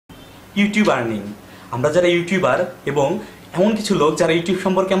YouTube earning. আমরা যারা YouTuber এবং এমন কিছু লোক যারা ইউটিউব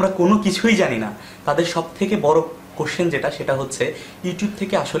সম্পর্কে আমরা কোনো কিছুই জানি না, তাদের সব থেকে বড় কোশ্চেন সেটা হচ্ছে ইউটিউব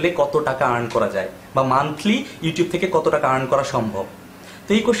থেকে আসলে কত টাকা আর্ন করা যায় বা মান্থলি ইউটিউব থেকে কত টাকা আর্ন করা সম্ভব। তো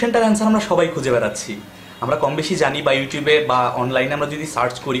এই কোশ্চেনটার অ্যান্সার আমরা সবাই খুঁজে বেড়াচ্ছি। আমরা কম বেশি জানি বা ইউটিউবে বা অনলাইনে আমরা যদি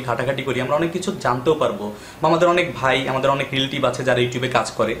সার্চ করি, ঘাটাঘাটি করি, আমরা অনেক কিছু জানতেও পারবো। বা আমাদের অনেক ভাই, আমাদের অনেক রিলেটিভ আছে যারা ইউটিউবে কাজ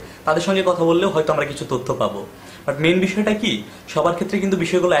করে, তাদের সঙ্গে কথা বললেও হয়তো আমরা কিছু তথ্য পাবো। বাট মেইন বিষয়টা কি, সবার ক্ষেত্রে কিন্তু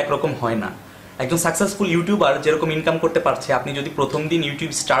বিষয়গুলো একরকম হয় না। একজন সাকসেসফুল ইউটিউবার যেরকম ইনকাম করতে পারছে, আপনি যদি প্রথম দিন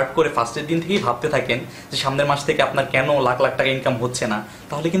ইউটিউব স্টার্ট করে ফার্স্টের দিন থেকেই ভাবতে থাকেন যে সামনের মাস থেকে আপনার কেন লাখ লাখ টাকা ইনকাম হচ্ছে না,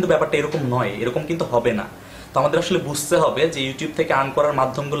 তাহলে কিন্তু ব্যাপারটা এরকম নয়, এরকম কিন্তু হবে না। তো আমাদের আসলে বুঝতে হবে যে ইউটিউব থেকে আর্ন করার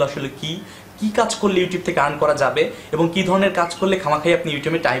মাধ্যমগুলো আসলে কি কি কাজ করলে ইউটিউব থেকে আর্ন করা যাবে এবং কি ধরনের কাজ করলে খামাখাই আপনি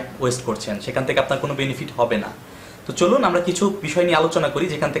ইউটিউবে টাইম ওয়েস্ট করছেন, সেখান থেকে আপনার কোনো বেনিফিট হবে না। তো চলুন আমরা কিছু বিষয় নিয়ে আলোচনা করি,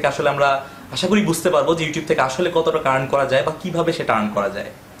 যেখান থেকে আসলে আমরা আশা করি বুঝতে পারবো যে ইউটিউব থেকে আসলে কত টাকা আর্ন করা যায় বা কিভাবে সেটা আর্ন করা যায়।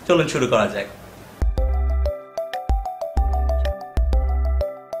 চলুন শুরু করা যাক।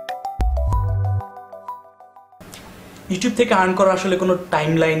 ইউটিউব থেকে আর্ন করা আসলে কোনো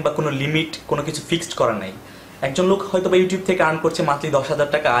টাইম লাইন বা কোনো লিমিট, কোনো কিছু ফিক্সড করা নাই। একজন লোক হয়তো বা ইউটিউব থেকে আর্ন করছে মান্থলি 10,000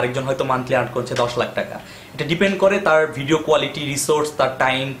 টাকা, আরেকজন হয়তো মান্থলি আর্ন করছে 10 লাখ টাকা। এটা ডিপেন্ড করে তার ভিডিও কোয়ালিটি, রিসোর্স, তার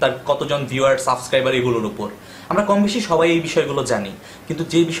টাইম, তার কতজন ভিউয়ার, সাবস্ক্রাইবার, এগুলোর উপর। আমরা কম বেশি সবাই এই বিষয়গুলো জানি, কিন্তু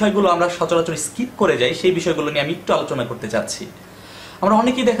যে বিষয়গুলো আমরা সচরাচর স্কিপ করে যাই সেই বিষয়গুলো নিয়ে আমি একটু আলোচনা করতে চাচ্ছি। আমরা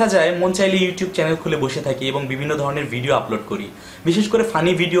অনেকেই দেখা যায় মন চাইলে ইউটিউব চ্যানেল খুলে বসে থাকি এবং বিভিন্ন ধরনের ভিডিও আপলোড করি। বিশেষ করে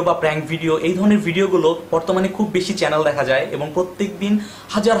ফানি ভিডিও বা প্র্যাঙ্ক ভিডিও, এই ধরনের ভিডিওগুলো বর্তমানে খুব বেশি চ্যানেল দেখা যায় এবং প্রত্যেক দিন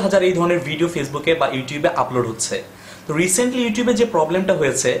হাজার হাজার এই ধরনের ভিডিও ফেসবুকে বা ইউটিউবে আপলোড হচ্ছে। তো রিসেন্টলি ইউটিউবে যে প্রবলেমটা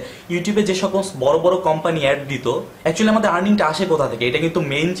হয়েছে, ইউটিউবে যে সকল বড় বড় কোম্পানি অ্যাড দিত, অ্যাকচুয়ালি আমাদের আর্নিংটা আসে কোথা থেকে, এটা কিন্তু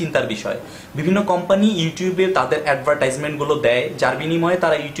মেইন চিন্তার বিষয়। বিভিন্ন কোম্পানি ইউটিউবে তাদের অ্যাডভার্টাইজমেন্টগুলো দেয়, যার বিনিময়ে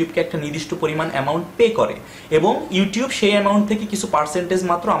তারা ইউটিউবকে একটা নির্দিষ্ট পরিমাণ অ্যামাউন্ট পে করে এবং ইউটিউব সেই অ্যামাউন্ট থেকে কিছু পার্সেন্টেজ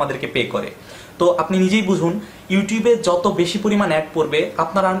মাত্র আমাদেরকে পে করে। তো আপনি নিজেই বুঝুন, ইউটিউবে যত বেশি পরিমাণ অ্যাড পড়বে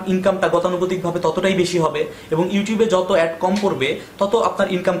আপনার ইনকামটা গতানুগতিকভাবে ততটাই বেশি হবে এবং ইউটিউবে যত অ্যাড কম পড়বে তত আপনার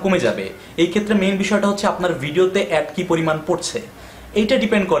ইনকাম কমে যাবে। এই ক্ষেত্রে মেইন বিষয়টা হচ্ছে আপনার ভিডিওতে অ্যাড কি পরিমাণ পড়ছে। এইটা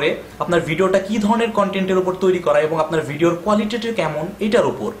ডিপেন্ড করে আপনার ভিডিওটা কি ধরনের কন্টেন্টের উপর তৈরি করা এবং আপনার ভিডিওর কোয়ালিটিটা কেমন, এটার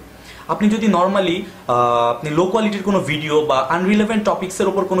উপর। আপনি যদি নর্মালি আপনি লো কোয়ালিটির কোনো ভিডিও বা আনরিলেভেন্ট টপিক্সের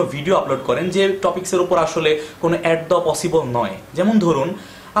উপর কোনো ভিডিও আপলোড করেন, যে টপিক্সের উপর আসলে কোনো অ্যাড দেওয়া পসিবল নয়, যেমন ধরুন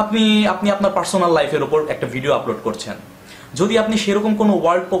আপনি আপনার পার্সোনাল লাইফের উপর একটা ভিডিও আপলোড করছেন, যদি আপনি সেরকম কোনো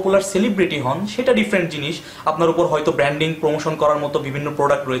ওয়ার্ল্ড পপুলার সেলিব্রিটি হন সেটা ডিফারেন্ট জিনিস, আপনার উপর হয়তো ব্র্যান্ডিং প্রমোশন করার মতো বিভিন্ন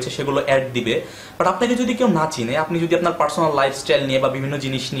প্রোডাক্ট রয়েছে, সেগুলো অ্যাড দিবে। বাট আপনাকে যদি কেউ না চিনে, আপনি যদি আপনার পার্সোনাল লাইফস্টাইল নিয়ে বা বিভিন্ন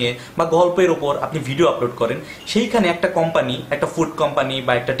জিনিস নিয়ে বা গল্পের উপর আপনি ভিডিও আপলোড করেন, সেইখানে একটা কোম্পানি, একটা ফুড কোম্পানি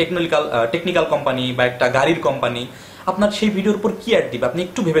বা একটা টেকনিক্যাল কোম্পানি বা একটা গাড়ির কোম্পানি আপনার সেই ভিডিওর উপর কি অ্যাড দিবে। আপনি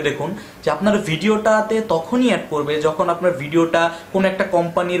একটু ভেবে দেখুন যে আপনার ভিডিওটাতে তখনই অ্যাড করবে যখন আপনার ভিডিওটা কোনো একটা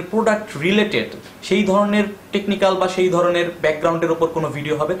কোম্পানির প্রোডাক্ট রিলেটেড, সেই ধরনের টেকনিক্যাল বা সেই ধরনের ব্যাকগ্রাউন্ডের উপর কোনো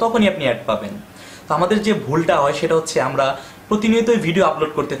ভিডিও হবে, তখনই আপনি অ্যাড পাবেন। তো আমাদের যে ভুলটা হয় সেটা হচ্ছে আমরা প্রতিনিয়তই ভিডিও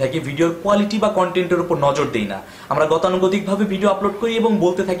আপলোড করতে থাকি, ভিডিওর কোয়ালিটি বা কন্টেন্টের উপর নজর দিই না। আমরা গতানুগতিকভাবে ভিডিও আপলোড করি এবং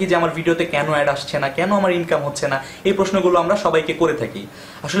বলতে থাকি যে আমার ভিডিওতে কেন অ্যাড আসছে না, কেন আমার ইনকাম হচ্ছে না। এই প্রশ্নগুলো আমরা সবাইকে করে থাকি।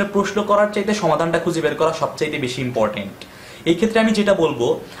 আসলে প্রশ্ন করার চাইতে সমাধানটা খুঁজে বের করা সবচাইতে বেশি ইম্পর্টেন্ট। এই ক্ষেত্রে আমি যেটা বলবো,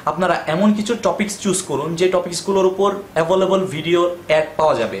 আপনারা এমন কিছু টপিকস চুজ করুন যে টপিকসগুলোর উপর অ্যাভেলেবল ভিডিও অ্যাড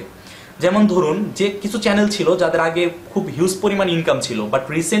পাওয়া যাবে। যেমন ধরুন, যে কিছু চ্যানেল ছিল যাদের আগে খুব হিউজ পরিমাণ ইনকাম ছিল, বাট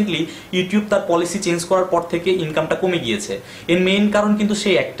রিসেন্টলি ইউটিউব তার পলিসি চেঞ্জ করার পর থেকে ইনকামটা কমে গিয়েছে। এর মেইন কারণ কিন্তু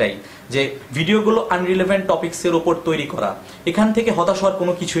সেই একটাই, যে ভিডিওগুলো আনরিলেভেন্ট টপিক্সের উপর তৈরি করা। এখান থেকে হতাশ হওয়ার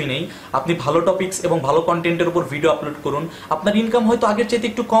কোনো কিছুই নেই। আপনি ভালো টপিক্স এবং ভালো কন্টেন্টের উপর ভিডিও আপলোড করুন, আপনার ইনকাম হয়তো আগের চাইতে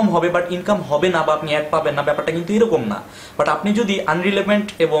একটু কম হবে, বাট ইনকাম হবে না বা আপনি অ্যাড পাবেন না, ব্যাপারটা কিন্তু এরকম না। বাট আপনি যদি আনরিলেভেন্ট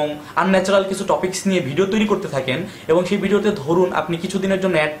এবং আনন্যাচারাল কিছু টপিক্স নিয়ে ভিডিও তৈরি করতে থাকেন এবং সেই ভিডিওতে ধরুন আপনি কিছুদিনের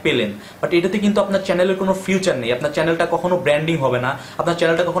জন্য অ্যাড পেলেন, বাট এটাতে কিন্তু আপনার চ্যানেলের কোনো ফিউচার নেই, আপনার চ্যানেলটা কখনো ব্র্যান্ডিং হবে না, আপনার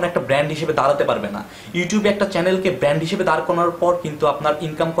চ্যানেলটা কখনো একটা ব্র্যান্ড হিসেবে দাঁড়াতে পারবে না। ইউটিউবে একটা চ্যানেলকে ব্র্যান্ড হিসেবে দাঁড় করানোর পর কিন্তু আপনার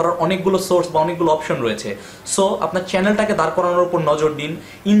ইনকাম করার অনেকগুলো সোর্স বা অনেকগুলো অপশন রয়েছে। সো আপনার চ্যানেলটাকে দাঁড় করানোর উপর নজর দিন।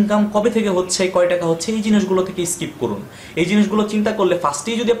 ইনকাম কবে থেকে হচ্ছে, কয় টাকা হচ্ছে, এই জিনিসগুলো থেকে স্কিপ করুন। এই জিনিসগুলো চিন্তা করলে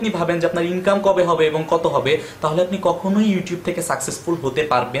ফার্স্টেই যদি আপনি ভাবেন যে আপনার ইনকাম কবে হবে এবং কত হবে, তাহলে আপনি কখনোই ইউটিউব থেকে সাকসেসফুল হতে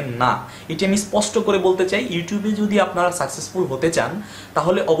পারবেন না। এটি আমি স্পষ্ট করে বলতে চাই। ইউটিউবে যদি আপনারা সাকসেসফুল হতে চান,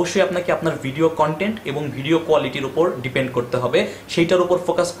 তাহলে অবশ্যই আপনাকে আপনার ভিডিও কন্টেন্ট এবং ভিডিও কোয়ালিটির উপর ডিপেন্ড করতে হবে, সেইটার উপর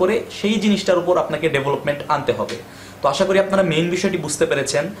ফোকাস করে সেই জিনিসটার উপর আপনাকে ডেভেলপমেন্ট আনতে হবে। তো আশা করি আপনারা মেইন বিষয়টি বুঝতে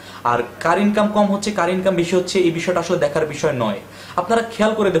পেরেছেন। আর কার ইনকাম কম হচ্ছে, কার ইনকাম বেশি হচ্ছে, এই বিষয়টা আসলে দেখার বিষয় নয়। আপনারা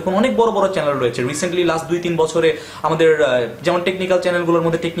খেয়াল করে দেখুন, অনেক বড় বড় চ্যানেল রয়েছে রিসেন্টলি লাস্ট 2-3 বছরে আমাদের, যেমন টেকনিক্যাল চ্যানেলগুলোর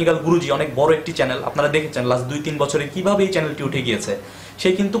মধ্যে টেকনিক্যাল গুরুজি অনেক বড় একটি চ্যানেল, আপনারা দেখেছেন লাস্ট 2-3 বছরে কিভাবে এই চ্যানেলটি উঠে গিয়েছে। সে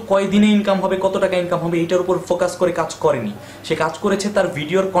কিন্তু কয়দিনে ইনকাম হবে, কত টাকা ইনকাম হবে এটার উপর ফোকাস করে কাজ করেনি। সে কাজ করেছে তার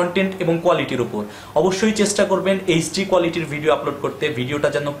ভিডিওর কন্টেন্ট এবং কোয়ালিটির উপর। অবশ্যই চেষ্টা করবেন এইচডি কোয়ালিটির ভিডিও আপলোড করতে, ভিডিওটা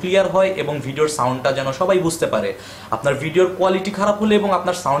যেন ক্লিয়ার হয় এবং ভিডিওর সাউন্ডটা যেন সবাই বুঝতে পারে। আপনার ভিডিওর কোয়ালিটি খারাপ হলে এবং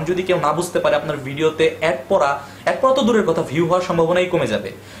আপনার সাউন্ড যদি কেউ না বুঝতে পারে, আপনার ভিডিওতে অ্যাড পড়া তো দূরের কথা, ভিউ হওয়ার সম্ভাবনাই কমে যাবে।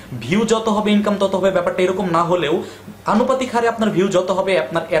 ভিউ যত হবে ইনকাম তত হবে, ব্যাপারটা এরকম না হলেও আনুপাতিক হারে আপনার ভিউ যত হবে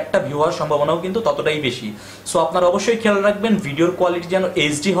আপনার অ্যাডটা ভিউ হওয়ার সম্ভাবনাও কিন্তু ততটাই বেশি। সো আপনারা অবশ্যই খেয়াল রাখবেন ভিডিওর কোয়ালিটি যেন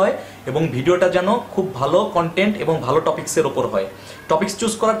এইচডি হয় এবং ভিডিওটা যেন খুব ভালো কন্টেন্ট এবং ভালো টপিক্সের ওপর হয়। টপিক্স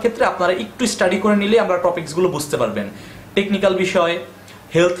চুজ করার ক্ষেত্রে আপনারা একটু স্টাডি করে নিলে আমরা টপিক্সগুলো বুঝতে পারবেন। টেকনিক্যাল বিষয়,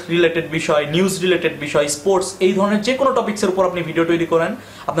 হেলথ রিলেটেড বিষয়, নিউজ রিলেটেড বিষয়, স্পোর্টস, এই ধরনের যে কোনো টপিক্সের উপর আপনি ভিডিও তৈরি করেন,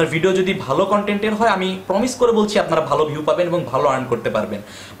 আপনার ভিডিও যদি ভালো কন্টেন্টের হয় আমি প্রমিস করে বলছি আপনারা ভালো ভিউ পাবেন এবং ভালো আর্ন করতে পারবেন।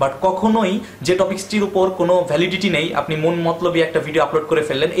 বাট কখনোই যে টপিক্সটির উপর কোনো ভ্যালিডিটি নেই, আপনি মন মতলবী একটা ভিডিও আপলোড করে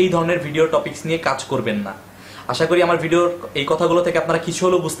ফেললেন, এই ধরনের ভিডিও টপিক্স নিয়ে কাজ করবেন না। আশা করি আমার ভিডিওর এই কথাগুলো থেকে আপনারা কিছু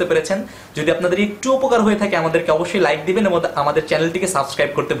হলেও বুঝতে পেরেছেন। যদি আপনাদের একটু উপকার হয়ে থাকে আমাদেরকে অবশ্যই লাইক দিবেন এবং আমাদের চ্যানেলটিকে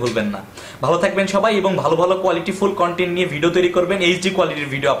সাবস্ক্রাইব করতে ভুলবেন না। ভালো থাকবেন সবাই এবং ভালো ভালো কোয়ালিটিফুল কন্টেন্ট নিয়ে ভিডিও তৈরি করবেন, এইচডি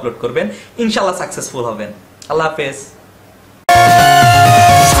কোয়ালিটির ভিডিও আপলোড করবেন, ইনশাআল্লাহ সাকসেসফুল হবেন। আল্লাহ হাফেজ।